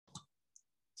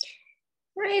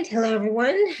All right, hello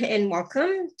everyone, and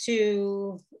welcome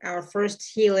to our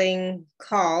first healing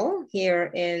call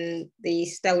here in the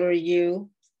Stellar You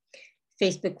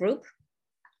Facebook group.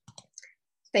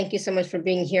 Thank you so much for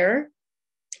being here.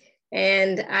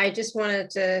 And I just wanted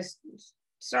to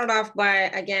start off by,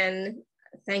 again,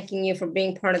 thanking you for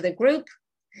being part of the group,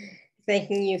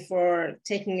 thanking you for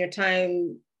taking your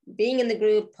time being in the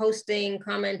group, posting,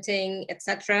 commenting,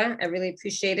 etc. I really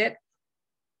appreciate it.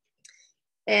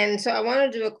 And so I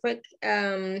want to do a quick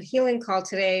healing call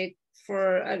today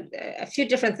for a few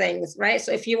different things, right?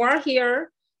 So if you are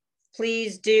here,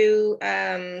 please do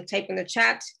type in the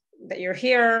chat that you're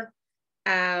here,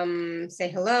 say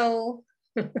hello,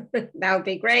 that would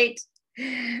be great.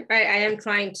 Right, I am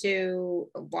trying to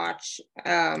watch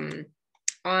on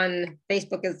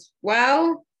Facebook as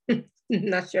well.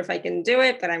 Not sure if I can do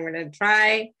it, but I'm going to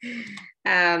try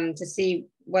to see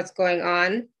what's going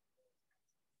on.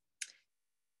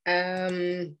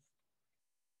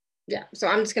 Yeah, so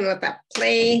I'm just gonna let that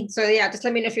play. So yeah, just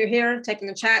let me know if you're here, type in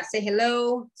the chat, say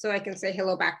hello, so I can say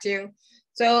hello back to you.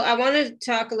 So I wanted to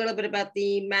talk a little bit about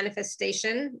the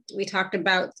manifestation. We talked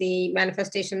about the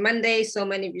Manifestation Monday. So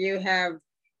many of you have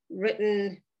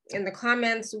written in the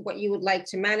comments what you would like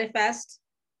to manifest,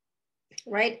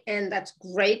 right? And that's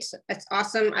great, that's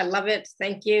awesome, I love it,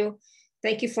 thank you.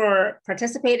 Thank you for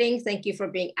participating, thank you for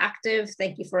being active,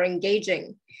 thank you for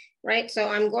engaging. Right, so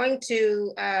I'm going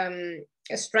to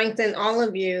strengthen all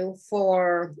of you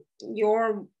for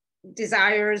your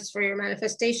desires, for your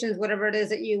manifestations, whatever it is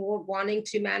that you were wanting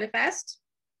to manifest.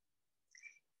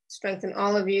 Strengthen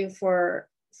all of you for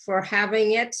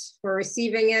having it, for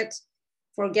receiving it,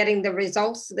 for getting the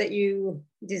results that you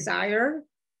desire.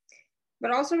 But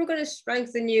also we're going to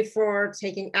strengthen you for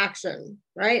taking action,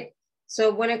 right?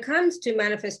 So when it comes to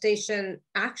manifestation,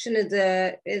 action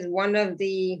is one of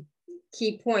the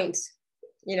key points,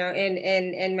 you know,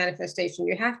 in manifestation.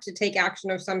 You have to take action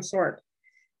of some sort.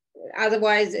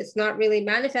 Otherwise, it's not really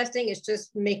manifesting, it's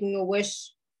just making a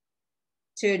wish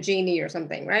to a genie or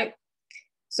something, right?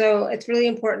 So it's really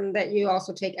important that you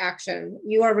also take action.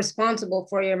 You are responsible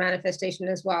for your manifestation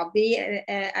as well. Be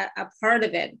a part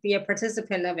of it, be a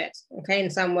participant of it, okay, in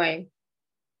some way.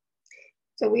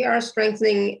 So we are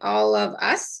strengthening all of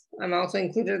us. I'm also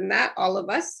included in that, all of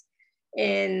us,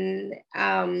 in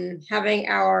having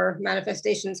our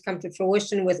manifestations come to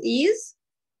fruition with ease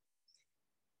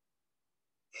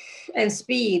and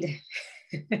speed.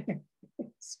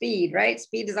 Speed, right?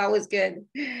 Speed is always good.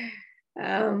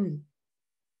 So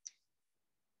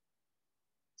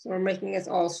we're making us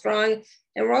all strong.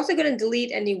 And we're also going to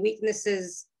delete any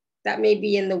weaknesses that may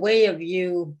be in the way of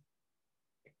you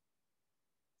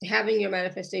having your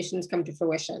manifestations come to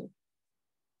fruition.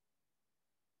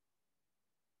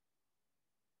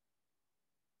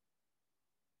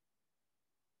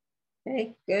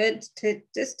 Okay, good. To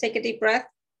just take a deep breath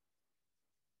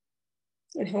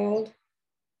and hold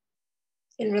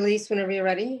and release whenever you're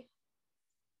ready.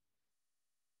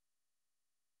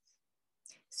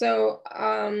 So,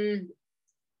 I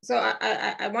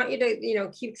want you to, you know,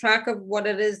 keep track of what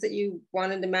it is that you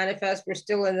wanted to manifest. We're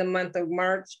still in the month of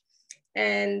March,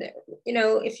 and you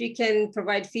know, if you can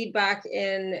provide feedback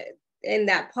in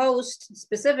that post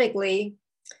specifically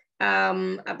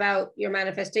about your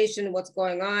manifestation, what's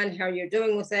going on, how you're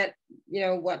doing with it, you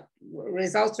know, what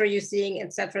results are you seeing,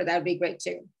 etc. That would be great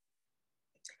too.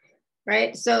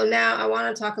 Right, so now I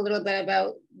want to talk a little bit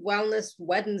about Wellness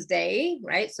Wednesday,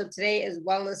 right? So today is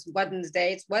Wellness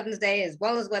Wednesday. It's Wednesday, is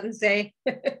Wellness Wednesday.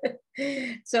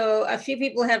 So a few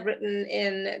people have written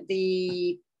in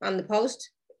on the post,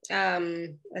 I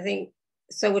think,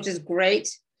 so, which is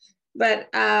great. But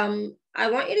I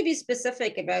want you to be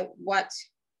specific about what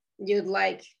you'd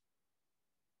like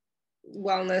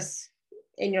wellness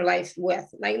in your life with,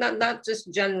 like not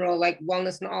just general, like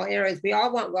wellness in all areas. We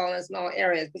all want wellness in all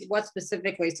areas, but what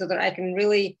specifically, so that I can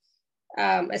really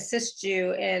assist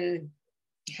you in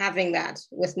having that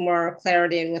with more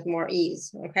clarity and with more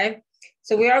ease. Okay,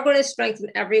 so we are going to strengthen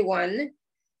everyone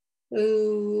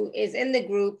who is in the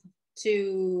group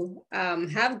to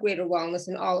have greater wellness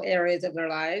in all areas of their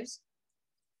lives.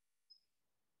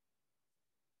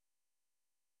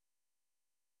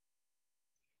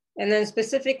 And then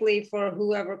specifically for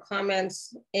whoever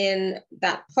comments in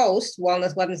that post,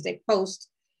 Wellness Wednesday post,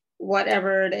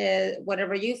 whatever it is,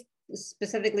 whatever you've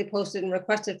specifically posted and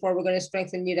requested for, we're going to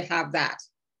strengthen you to have that.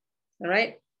 All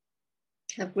right?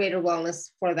 Have greater wellness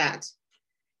for that.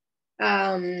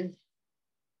 Good.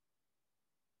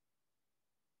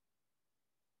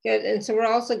 And so we're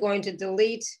also going to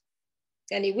delete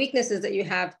any weaknesses that you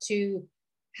have to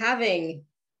having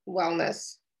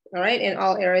wellness all right, in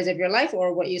all areas of your life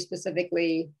or what you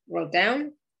specifically wrote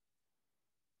down.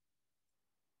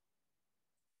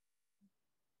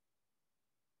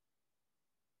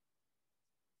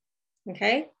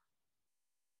 Okay,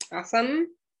 awesome.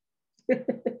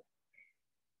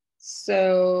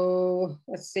 So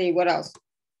let's see, what else?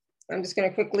 I'm just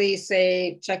gonna quickly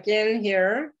say, check in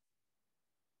here.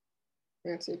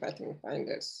 Let's see if I can find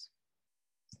this.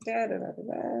 Da, da, da, da,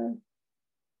 da.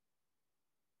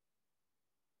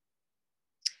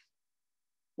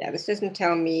 Yeah, this doesn't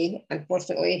tell me,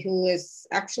 unfortunately, who is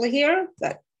actually here,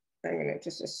 but I'm gonna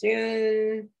just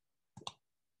assume.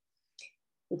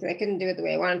 Because I couldn't do it the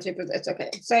way I wanted to, but it's okay.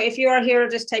 So if you are here,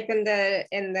 just type in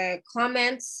the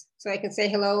comments so I can say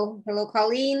hello. Hello,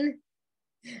 Colleen.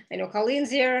 I know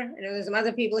Colleen's here. I know there's some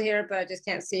other people here, but I just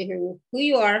can't see who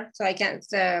you are, so I can't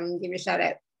give you a shout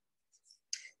out.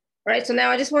 All right, so now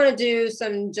I just want to do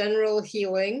some general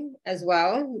healing as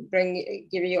well.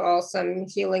 Give you all some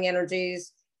healing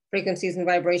energies, frequencies, and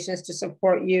vibrations to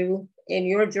support you in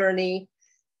your journey,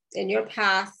 in your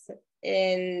path,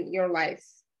 in your life.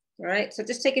 All right, so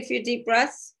just take a few deep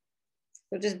breaths.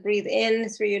 So just breathe in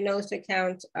through your nose to a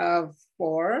count of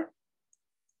 4.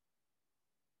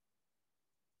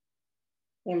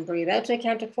 And breathe out to a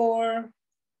count of 4.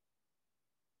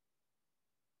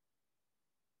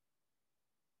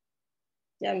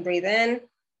 And breathe in.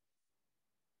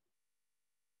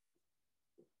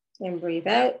 And breathe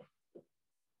out.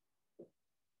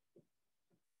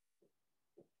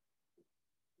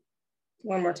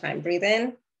 One more time, breathe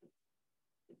in.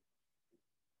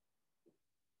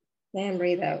 And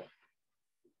breathe out.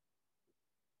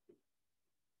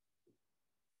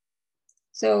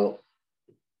 So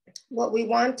what we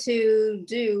want to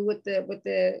do with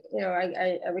the you know,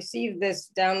 I received this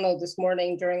download this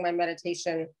morning during my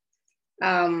meditation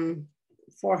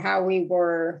for how we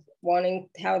were wanting,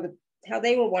 how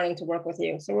they were wanting to work with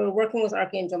you. So we're working with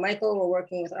Archangel Michael, we're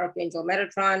working with Archangel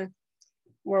Metatron,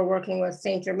 we're working with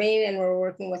Saint Germain, and we're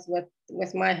working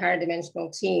with my higher dimensional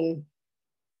team.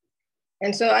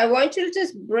 And so I want you to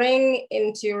just bring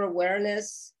into your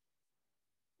awareness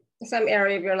some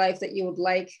area of your life that you would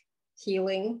like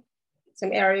healing,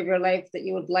 some area of your life that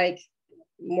you would like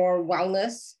more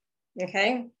wellness,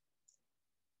 okay?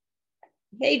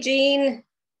 Hey, Jean.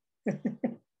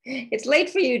 It's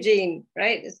late for you, Jean,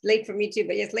 right? It's late for me too,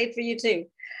 but it's late for you too.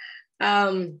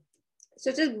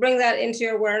 So just bring that into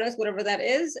your awareness, whatever that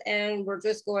is, and we're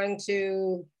just going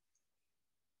to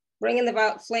bring in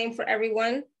the flame for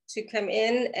everyone to come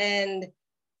in and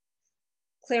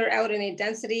clear out any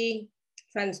density,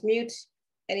 transmute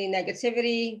any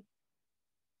negativity,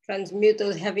 transmute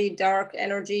those heavy, dark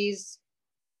energies,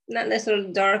 not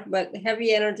necessarily dark, but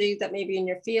heavy energies that may be in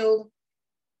your field.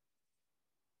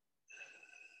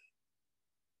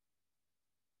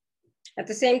 At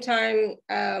the same time,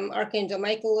 Archangel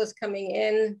Michael is coming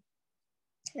in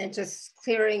and just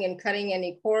clearing and cutting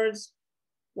any cords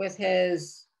with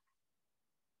his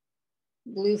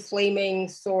blue flaming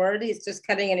sword. He's just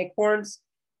cutting any cords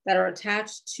that are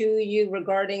attached to you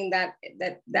regarding that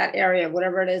area,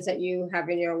 whatever it is that you have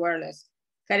in your awareness.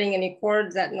 Cutting any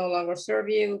cords that no longer serve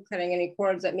you, cutting any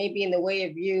cords that may be in the way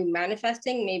of you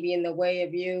manifesting, maybe in the way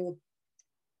of you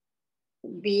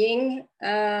being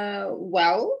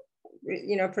well,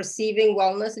 you know, perceiving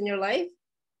wellness in your life,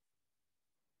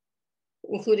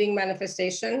 including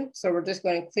manifestation. So we're just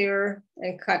going to clear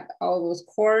and cut all those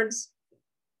cords.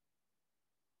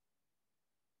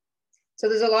 So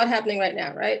there's a lot happening right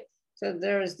now, right? So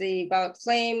there's the violet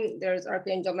flame, there's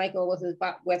Archangel Michael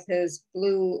with his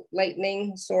blue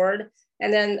lightning sword.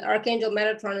 And then Archangel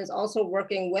Metatron is also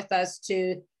working with us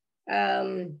to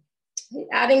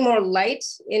adding more light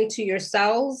into your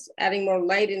cells, adding more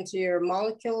light into your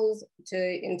molecules,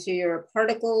 into your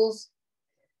particles.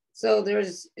 So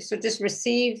just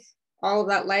receive all of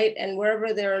that light, and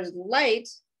wherever there's light,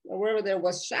 or wherever there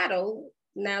was shadow,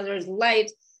 now there's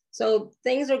light. So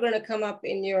things are going to come up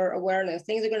in your awareness.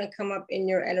 Things are going to come up in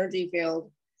your energy field,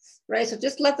 right? So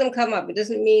just let them come up. It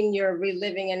doesn't mean you're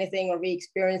reliving anything or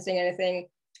re-experiencing anything.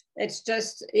 It's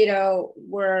just, you know,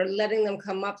 we're letting them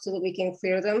come up so that we can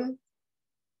clear them.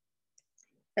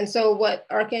 And so what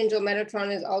Archangel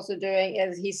Metatron is also doing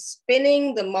is he's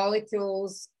spinning the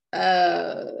molecules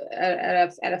at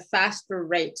a faster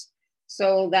rate,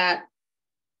 so that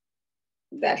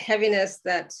heaviness,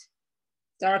 that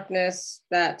darkness,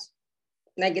 that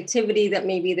negativity that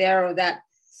may be there, or that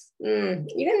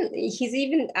he's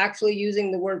even actually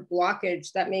using the word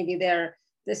blockage that may be there,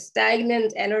 the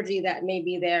stagnant energy that may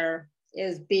be there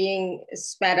is being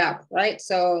sped up, right?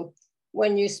 So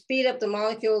when you speed up the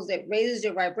molecules, it raises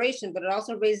your vibration, but it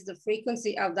also raises the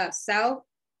frequency of that cell.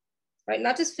 right?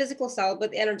 Not just physical cells,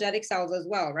 but the energetic cells as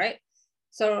well, right?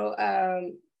 So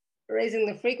raising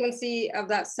the frequency of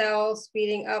that cell,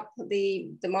 speeding up the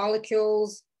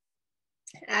molecules,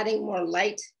 adding more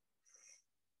light.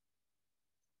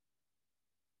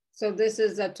 So this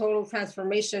is a total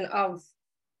transformation of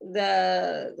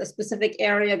the specific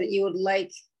area that you would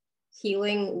like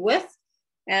healing with,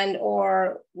 and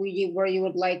or where you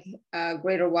would like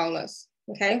greater wellness,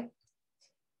 okay?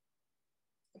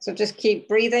 So just keep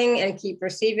breathing and keep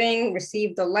receiving,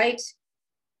 receive the light,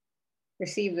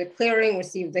 receive the clearing,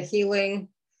 receive the healing.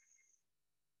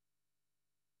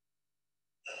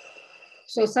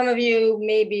 So some of you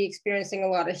may be experiencing a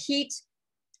lot of heat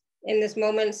in this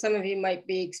moment. Some of you might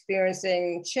be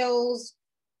experiencing chills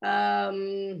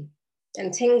and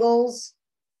tingles.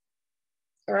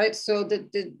 All right, so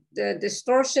the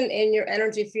distortion in your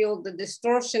energy field, the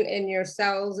distortion in your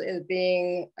cells is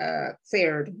being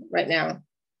cleared right now.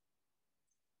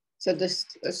 So this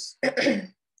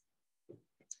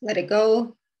let it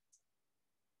go,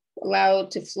 allow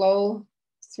it to flow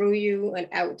through you and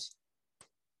out.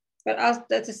 But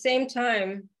at the same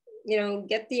time, you know,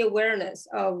 get the awareness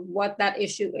of what that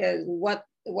issue is, what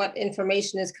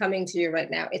information is coming to you right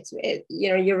now. You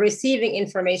know, you're receiving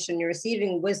information, you're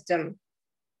receiving wisdom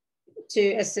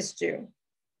to assist you.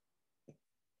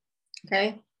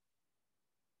 Okay.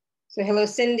 So hello,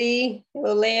 Cindy.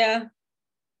 Hello, Leah.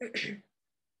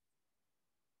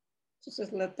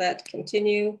 Just let that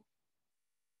continue.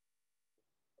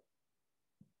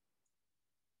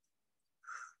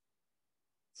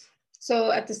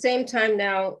 So at the same time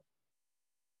now,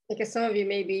 because some of you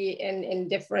may be in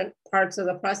different parts of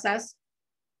the process.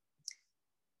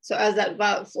 So as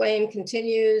that flame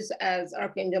continues, as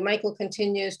Archangel Michael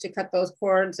continues to cut those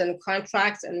cords and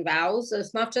contracts and vows, so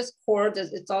it's not just cords,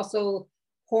 it's also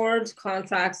cords,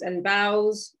 contracts, and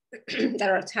vows that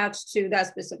are attached to that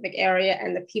specific area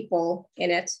and the people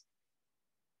in it.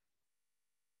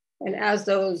 And as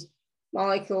those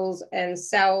molecules and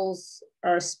cells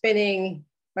are spinning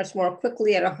much more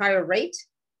quickly at a higher rate,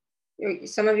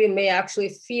 some of you may actually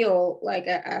feel like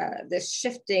this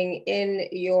shifting in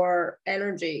your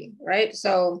energy, right?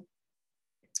 So,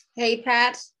 hey,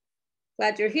 Pat,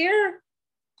 glad you're here.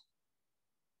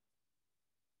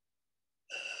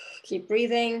 Keep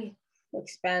breathing,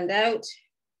 expand out.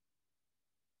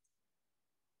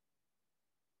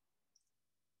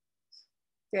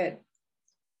 Good.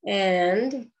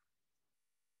 And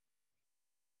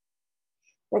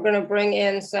we're going to bring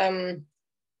in some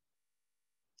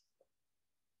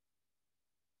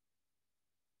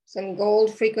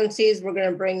gold frequencies. We're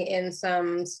going to bring in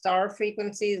some star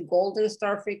frequencies, golden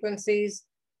star frequencies,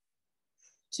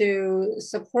 to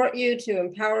support you, to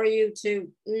empower you,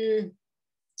 to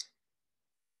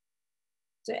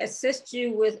assist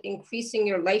you with increasing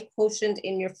your life quotient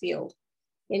in your field,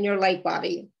 in your light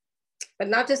body. But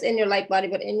not just in your light body,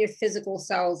 but in your physical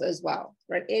cells as well,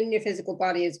 right? In your physical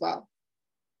body as well.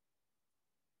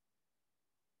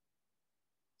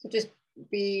 So just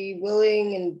be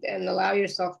willing and allow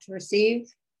yourself to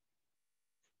receive.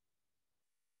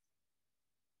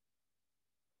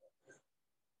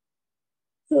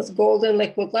 So it's golden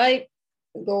liquid light,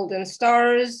 golden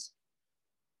stars,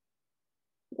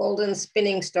 golden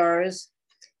spinning stars,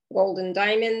 golden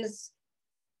diamonds.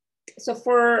 So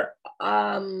for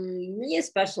me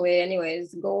especially,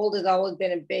 anyways, gold has always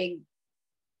been a big,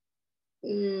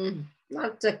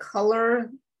 not a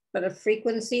color, but a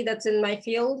frequency that's in my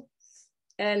field.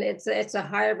 And it's a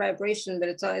higher vibration, but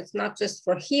it's not just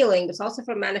for healing, it's also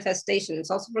for manifestation. It's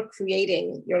also for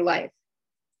creating your life,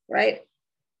 right?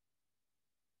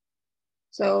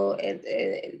 So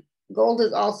gold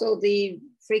is also the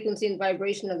frequency and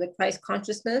vibration of the Christ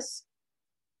consciousness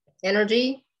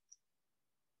energy.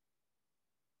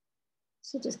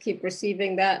 So just keep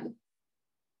receiving that.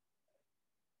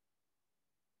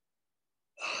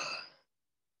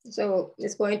 So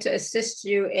it's going to assist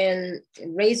you in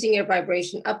raising your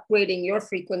vibration, upgrading your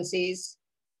frequencies.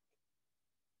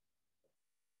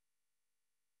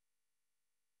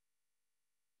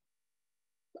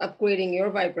 Upgrading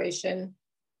your vibration.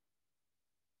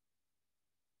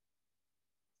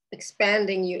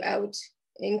 Expanding you out,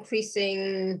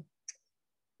 increasing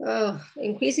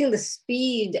the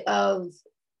speed of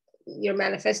your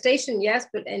manifestation, yes,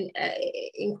 but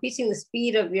increasing the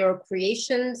speed of your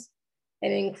creations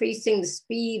and increasing the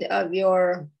speed of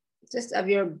your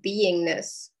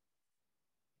beingness,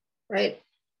 right?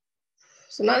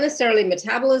 So not necessarily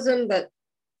metabolism, but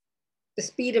the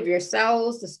speed of your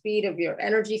cells, the speed of your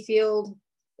energy field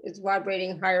is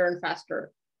vibrating higher and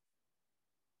faster.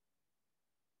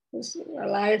 Just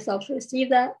allow yourself to receive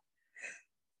that.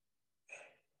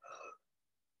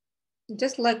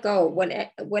 Just let go.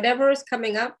 Whatever is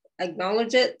coming up,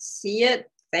 acknowledge it, see it,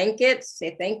 thank it,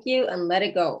 say thank you, and let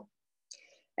it go.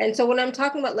 And so when I'm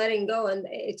talking about letting go, and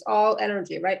it's all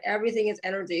energy, right? Everything is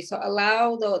energy. So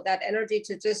allow that energy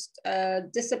to just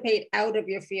dissipate out of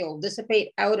your field,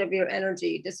 dissipate out of your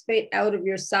energy, dissipate out of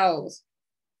your cells.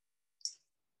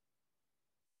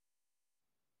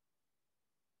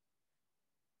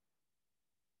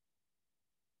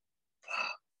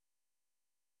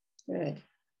 Good.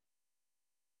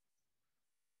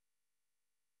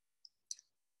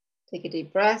 Take a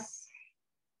deep breath.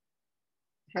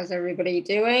 How's everybody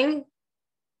doing?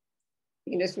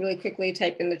 You can just really quickly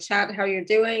type in the chat how you're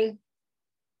doing.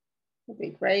 That'd be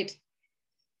great.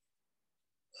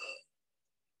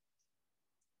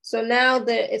 So now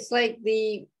it's like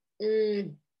this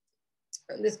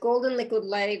golden liquid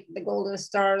light, the golden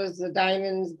stars, the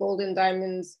diamonds, golden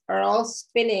diamonds are all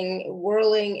spinning,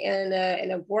 whirling in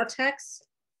a vortex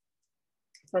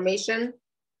formation.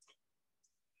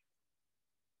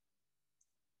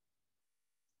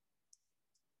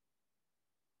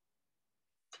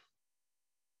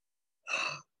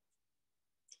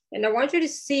 And I want you to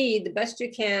see the best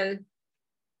you can,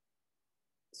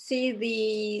 see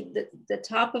the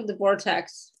top of the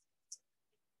vortex.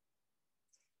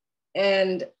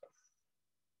 And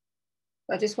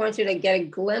I just want you to get a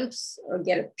glimpse or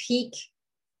get a peek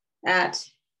at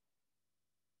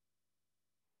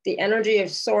the energy of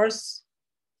source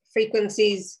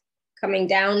frequencies coming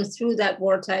down through that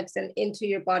vortex and into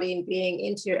your body and being,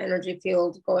 into your energy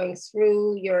field, going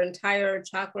through your entire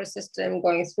chakra system,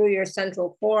 going through your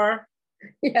central core.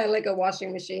 Yeah, like a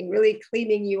washing machine, really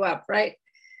cleaning you up, right?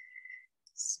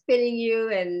 Spinning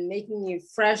you and making you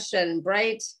fresh and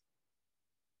bright.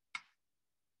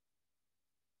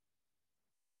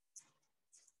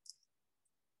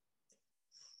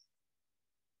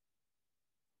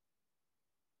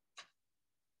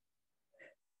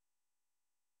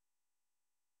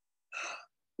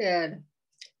 Good.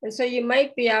 And so you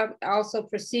might be also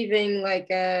perceiving like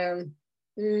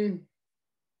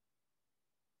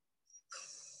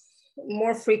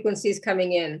more frequencies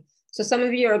coming in. So some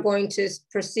of you are going to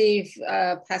perceive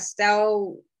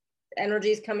pastel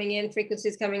energies coming in,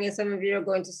 frequencies coming in. Some of you are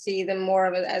going to see them more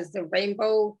of it as the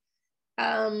rainbow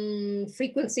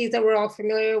frequencies that we're all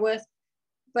familiar with.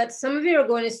 But some of you are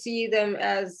going to see them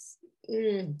as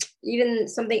even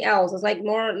something else. It's like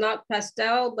more, not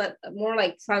pastel, but more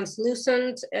like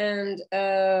translucent and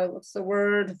what's the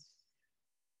word?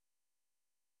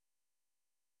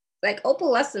 Like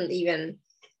opalescent even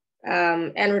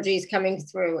energies coming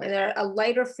through, and they're a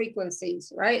lighter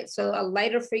frequencies, right? So a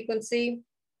lighter frequency,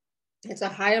 it's a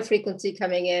higher frequency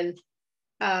coming in.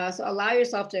 So allow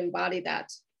yourself to embody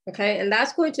that, okay? And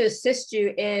that's going to assist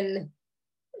you in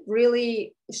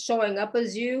really showing up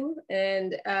as you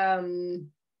and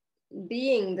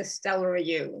being the stellar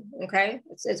you, okay?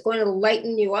 It's going to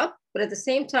lighten you up, but at the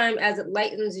same time, as it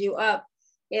lightens you up,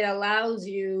 it allows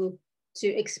you to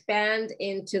expand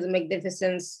into the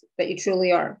magnificence that you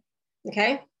truly are,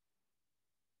 okay?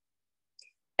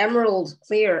 Emerald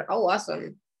clear, oh,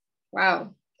 awesome,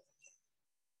 wow.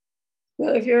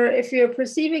 Well, if you're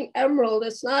perceiving emerald,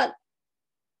 it's not,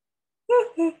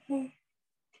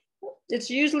 it's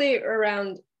usually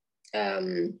around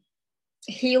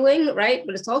healing, right?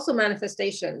 But it's also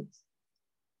manifestation.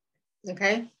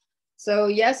 Okay. So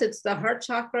yes, it's the heart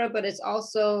chakra, but it's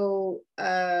also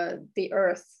the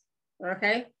earth.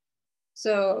 Okay.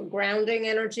 So grounding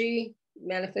energy,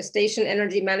 manifestation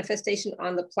energy, manifestation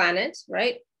on the planet,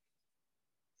 right?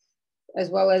 As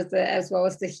well as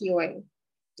the healing.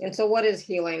 And so what is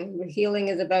healing? Healing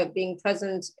is about being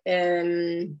present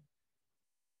and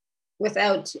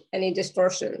without any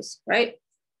distortions, right?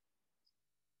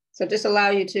 So just allow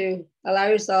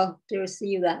yourself to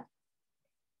receive that.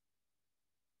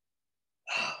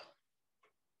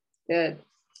 Good.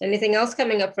 Anything else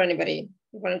coming up for anybody?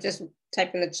 You want to just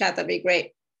type in the chat, that'd be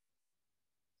great.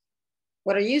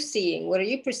 What are you seeing? What are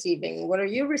you perceiving? What are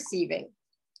you receiving?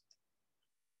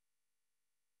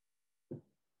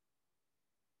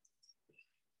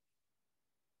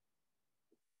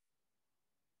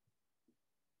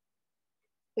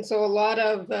 And so a lot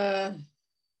of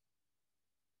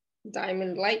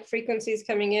diamond light frequencies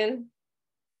coming in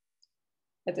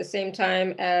at the same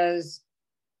time as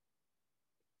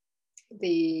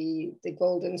the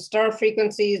golden star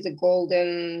frequencies, the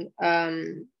golden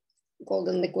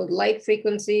liquid light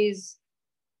frequencies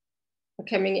are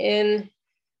coming in.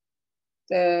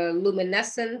 The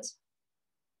luminescent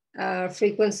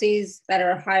frequencies that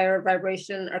are higher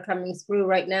vibration are coming through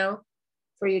right now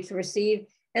for you to receive.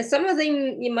 And some of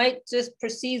them, you might just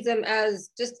perceive them as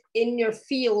just in your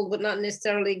field, but not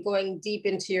necessarily going deep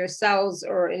into your cells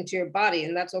or into your body,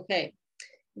 and that's okay.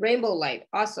 Rainbow light,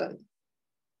 awesome.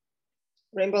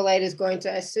 Rainbow light is going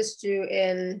to assist you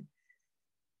in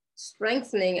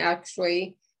strengthening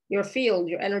actually your field,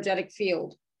 your energetic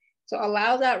field. So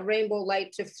allow that rainbow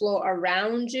light to flow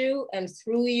around you and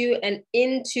through you and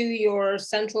into your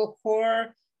central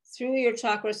core, through your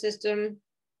chakra system.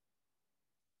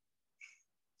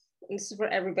 And this is for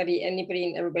everybody, anybody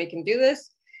and everybody can do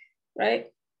this,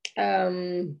 right?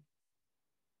 And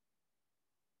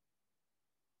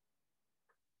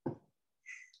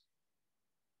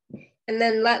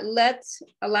then let's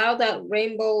allow that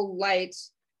rainbow light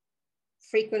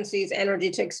frequencies, energy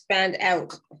to expand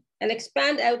out and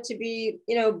expand out to be,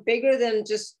 you know, bigger than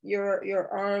just your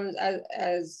arms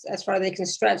as far as they can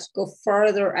stretch, go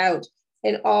farther out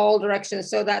in all directions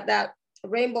so that that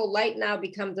rainbow light now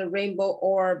becomes a rainbow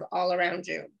orb all around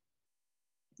you.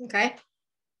 Okay.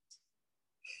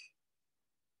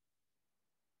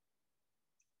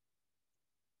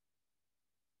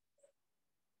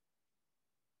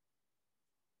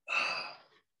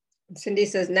 Cindy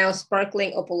says now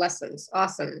sparkling opalescence.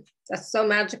 Awesome. That's so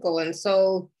magical and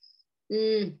so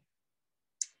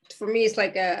for me it's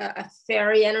like a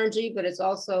fairy energy, but it's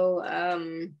also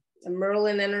a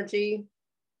Merlin energy,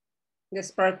 the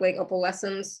sparkling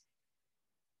opalescence.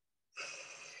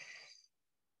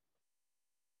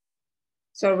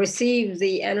 So receive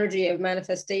the energy of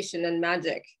manifestation and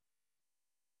magic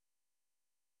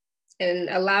and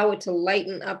allow it to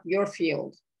lighten up your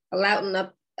field, lighten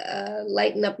up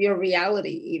your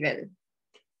reality even.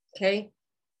 Okay.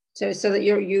 So that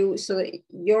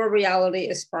your reality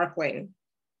is sparkling.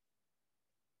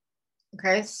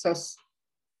 Okay. So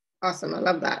awesome. I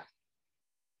love that.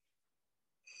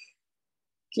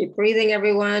 Keep breathing,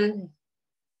 everyone.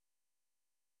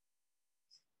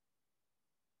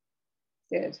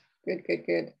 Good, good, good,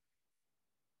 good.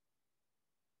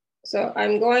 So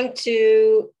I'm going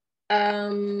to, I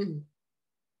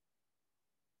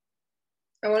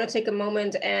want to take a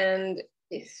moment and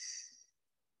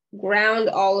ground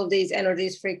all of these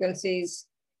energies, frequencies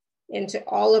into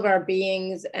all of our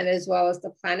beings and as well as the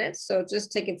planet. So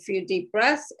just take a few deep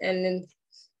breaths and then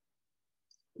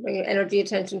bring your energy,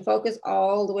 attention, focus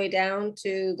all the way down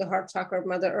to the heart chakra of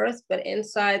Mother Earth. But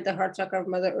inside the heart chakra of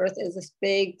Mother Earth is this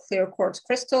big clear quartz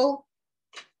crystal.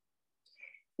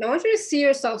 Now I want you to see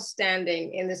yourself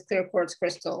standing in this clear quartz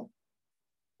crystal.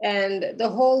 And the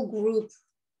whole group,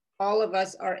 all of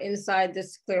us are inside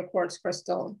this clear quartz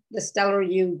crystal, the Stellar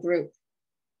You group.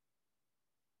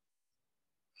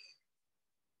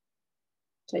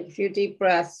 Take a few deep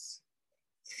breaths.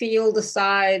 Feel the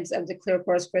sides of the clear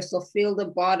quartz crystal, feel the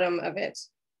bottom of it.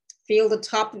 Feel the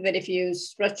top of it. If you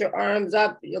stretch your arms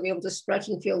up, you'll be able to stretch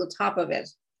and feel the top of it.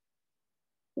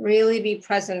 Really be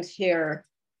present here,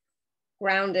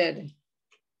 grounded.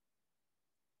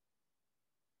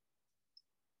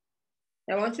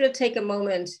 I want you to take a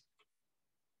moment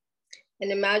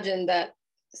and imagine that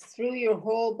through your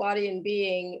whole body and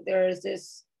being, there is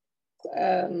this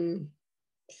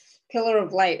pillar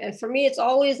of light. And for me, it's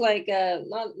always like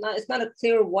it's not a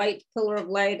clear white pillar of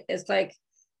light. It's like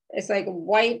a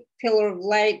white pillar of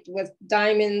light with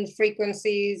diamond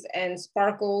frequencies and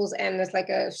sparkles, and it's like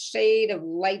a shade of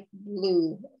light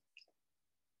blue.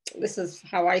 This is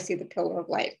how I see the pillar of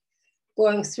light,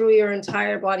 going through your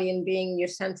entire body and being your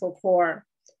central core,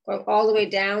 going all the way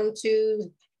down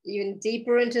to even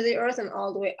deeper into the earth and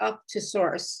all the way up to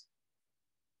source.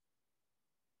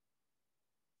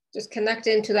 Just connect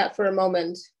into that for a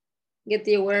moment. Get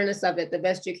the awareness of it the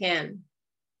best you can.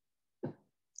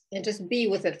 And just be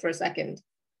with it for a second.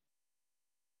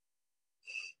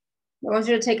 I want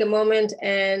you to take a moment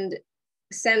and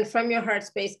send from your heart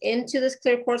space into this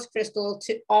clear quartz crystal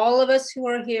to all of us who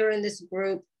are here in this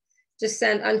group. Just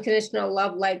send unconditional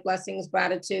love, light, blessings,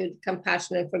 gratitude,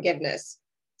 compassion, and forgiveness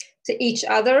to each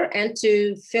other and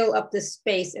to fill up this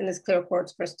space in this clear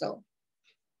quartz crystal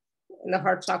in the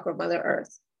heart chakra of Mother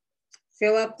Earth.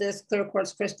 Fill up this clear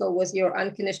quartz crystal with your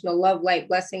unconditional love, light,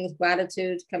 blessings,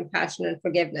 gratitude, compassion, and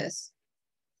forgiveness.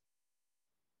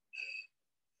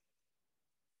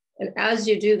 And as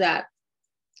you do that,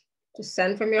 just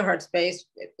send from your heart space,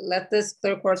 let this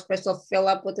clear quartz crystal fill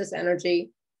up with this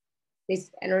energy,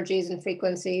 these energies and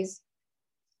frequencies.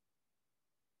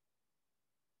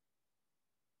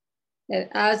 And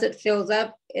as it fills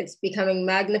up, it's becoming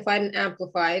magnified and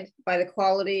amplified by the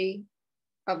quality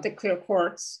of the clear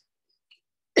quartz.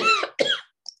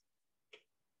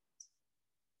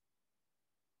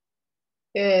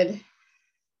 Good.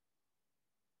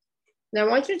 Now I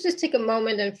want you to just take a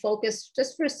moment and focus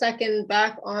just for a second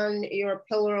back on your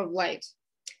pillar of light.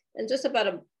 And just about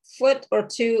a foot or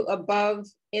two above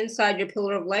inside your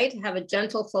pillar of light, have a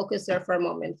gentle focus there for a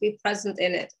moment. Be present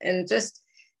in it and just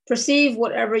perceive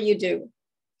whatever you do.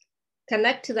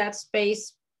 Connect to that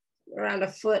space around a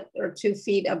foot or 2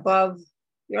 feet above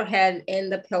your head in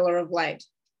the pillar of light.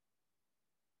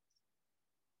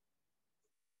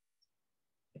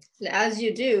 And as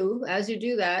you do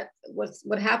that,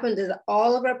 what happens is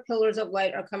all of our pillars of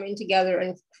light are coming together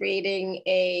and creating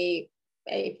a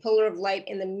pillar of light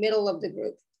in the middle of the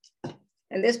group.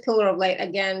 And this pillar of light,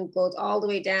 again, goes all the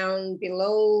way down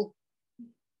below,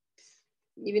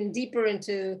 even deeper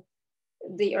into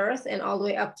the earth and all the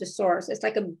way up to source. It's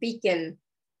like a beacon.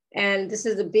 And this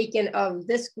is the beacon of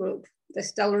this group, the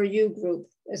Stellar You group.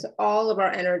 It's all of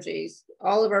our energies,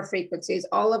 all of our frequencies,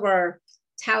 all of our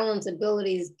talents,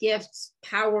 abilities, gifts,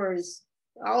 powers,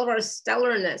 all of our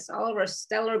stellarness, all of our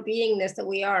stellar beingness that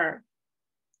we are.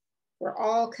 We're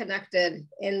all connected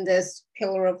in this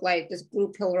pillar of light, this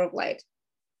group pillar of light.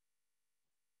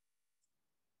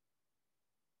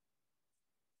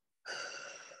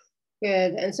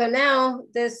 Good. And so now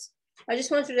I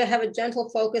just want you to have a gentle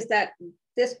focus that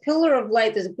this pillar of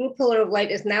light, this group pillar of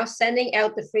light, is now sending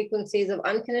out the frequencies of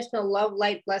unconditional love,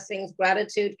 light, blessings,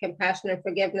 gratitude, compassion, and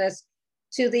forgiveness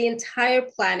to the entire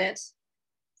planet,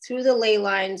 through the ley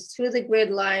lines, through the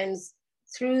grid lines,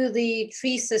 through the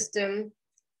tree system,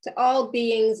 to all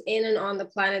beings in and on the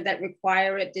planet that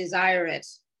require it, desire it.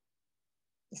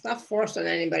 It's not forced on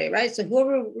anybody, right? So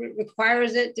whoever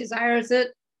requires it, desires it,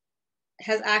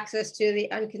 has access to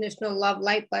the unconditional love,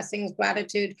 light, blessings,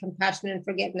 gratitude, compassion, and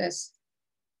forgiveness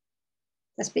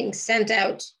that's being sent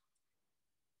out.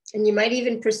 And you might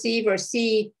even perceive or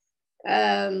see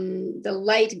the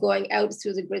light going out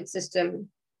through the grid system,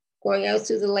 going out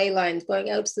through the ley lines, going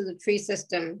out through the tree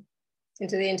system,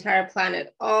 into the entire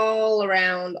planet, all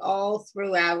around, all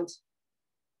throughout,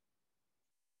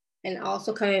 and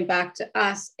also coming back to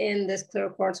us in this clear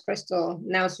quartz crystal.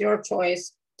 Now it's your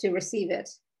choice to receive it.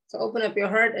 So open up your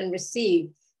heart and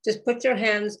receive. Just put your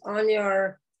hands on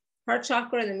your heart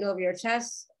chakra in the middle of your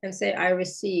chest and say, I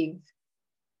receive.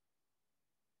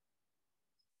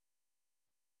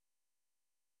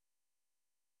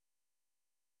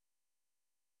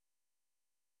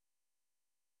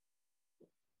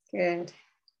 Good.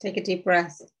 Take a deep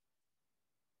breath.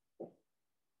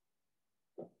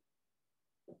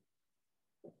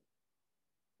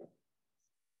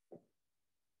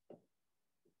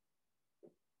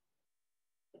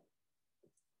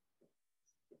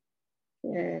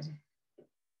 Good.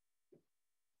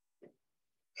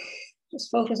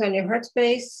 Just focus on your heart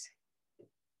space.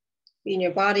 Be in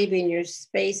your body, be in your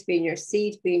space, be in your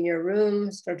seat, be in your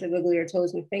room. Start to wiggle your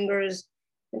toes and fingers.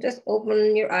 And just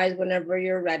open your eyes whenever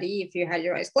you're ready, if you had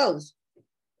your eyes closed.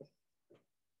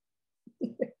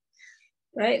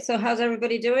 Right, so how's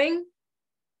everybody doing?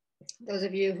 Those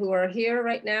of you who are here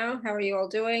right now, how are you all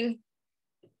doing?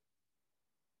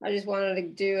 I just wanted to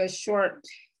do a short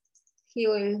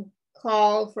healing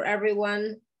call for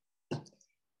everyone.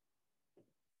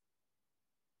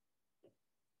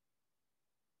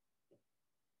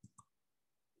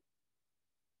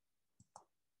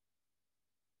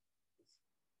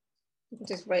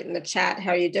 Just write in the chat,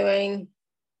 how are you doing?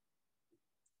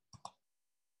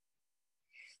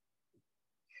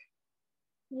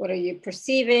 What are you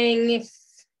perceiving?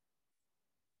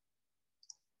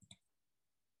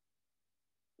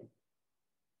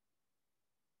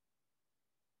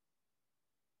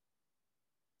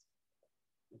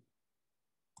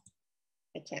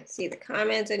 I can't see the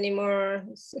comments anymore.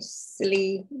 It's so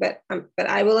silly, but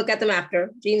I will look at them after.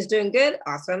 Jean's doing good,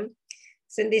 awesome.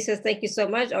 Cindy says, thank you so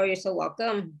much. Oh, you're so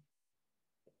welcome.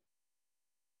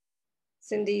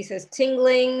 Cindy says,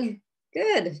 tingling,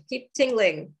 good, keep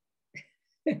tingling.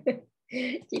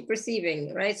 Keep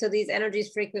receiving, right? So these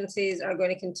energies, frequencies are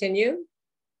going to continue.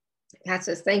 Pat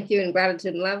says, thank you and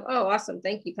gratitude and love. Oh, awesome,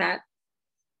 thank you, Pat.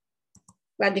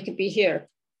 Glad you could be here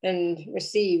and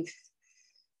receive.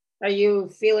 Are you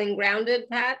feeling grounded,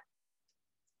 Pat?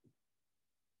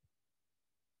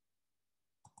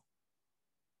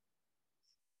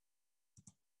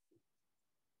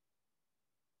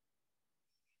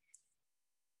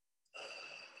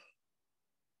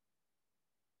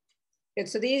 Good,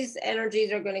 so these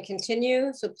energies are going to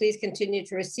continue, so please continue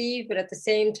to receive, but at the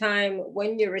same time,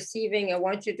 when you're receiving, I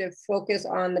want you to focus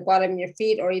on the bottom of your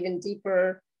feet or even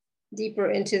deeper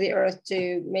into the earth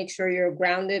to make sure you're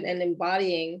grounded and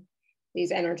embodying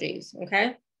these energies,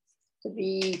 okay? To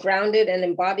be grounded and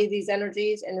embody these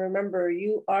energies, and remember,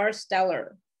 you are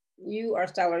stellar. You are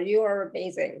stellar, you are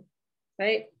amazing,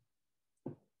 right?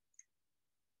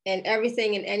 and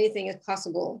everything and anything is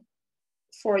possible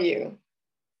for you.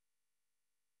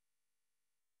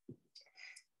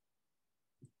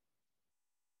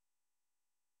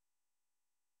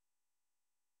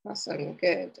 Awesome,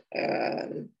 good.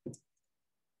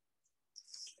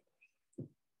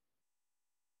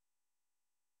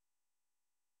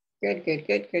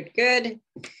 Good.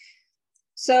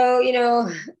 So, you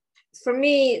know, for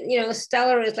me, you know,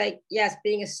 stellar is like, yes,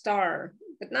 being a star,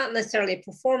 but not necessarily a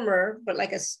performer, but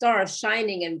like a star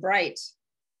shining and bright,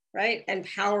 right? And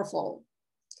powerful,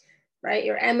 right?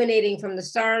 You're emanating from the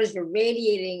stars, you're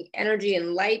radiating energy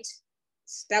and light,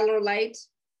 stellar light,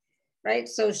 right?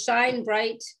 So shine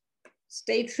bright,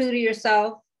 stay true to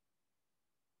yourself.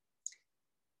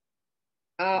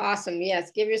 Oh, awesome. Yes.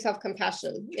 Give yourself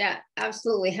compassion. Yeah,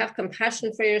 absolutely. Have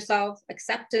compassion for yourself,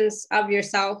 acceptance of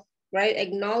yourself, right?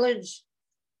 Acknowledge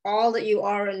all that you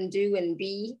are and do and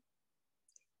be.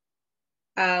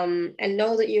 And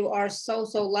know that you are so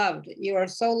loved. You are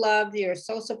so loved. You're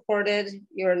so supported.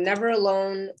 You're never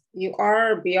alone. You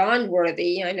are beyond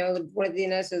worthy. I know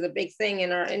worthiness is a big thing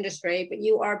in our industry, but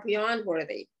you are beyond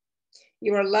worthy.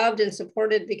 You are loved and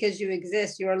supported because you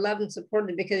exist. You are loved and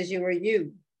supported because you are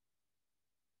you.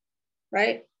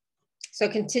 Right? So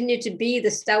continue to be the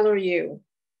stellar you.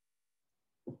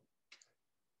 All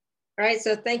right.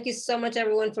 So thank you so much,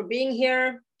 everyone, for being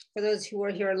here. For those who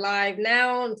are here live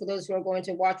now, and for those who are going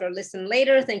to watch or listen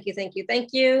later, thank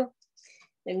you.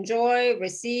 Enjoy,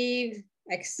 receive,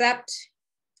 accept,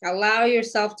 allow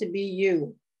yourself to be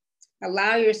you.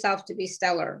 Allow yourself to be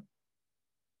stellar.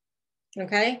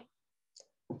 Okay?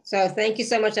 So thank you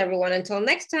so much, everyone. Until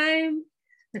next time,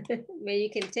 may you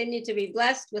continue to be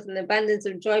blessed with an abundance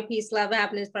of joy, peace, love,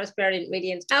 happiness, prosperity, and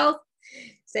radiant health.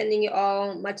 Sending you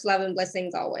all much love and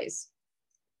blessings always.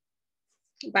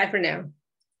 Bye for now.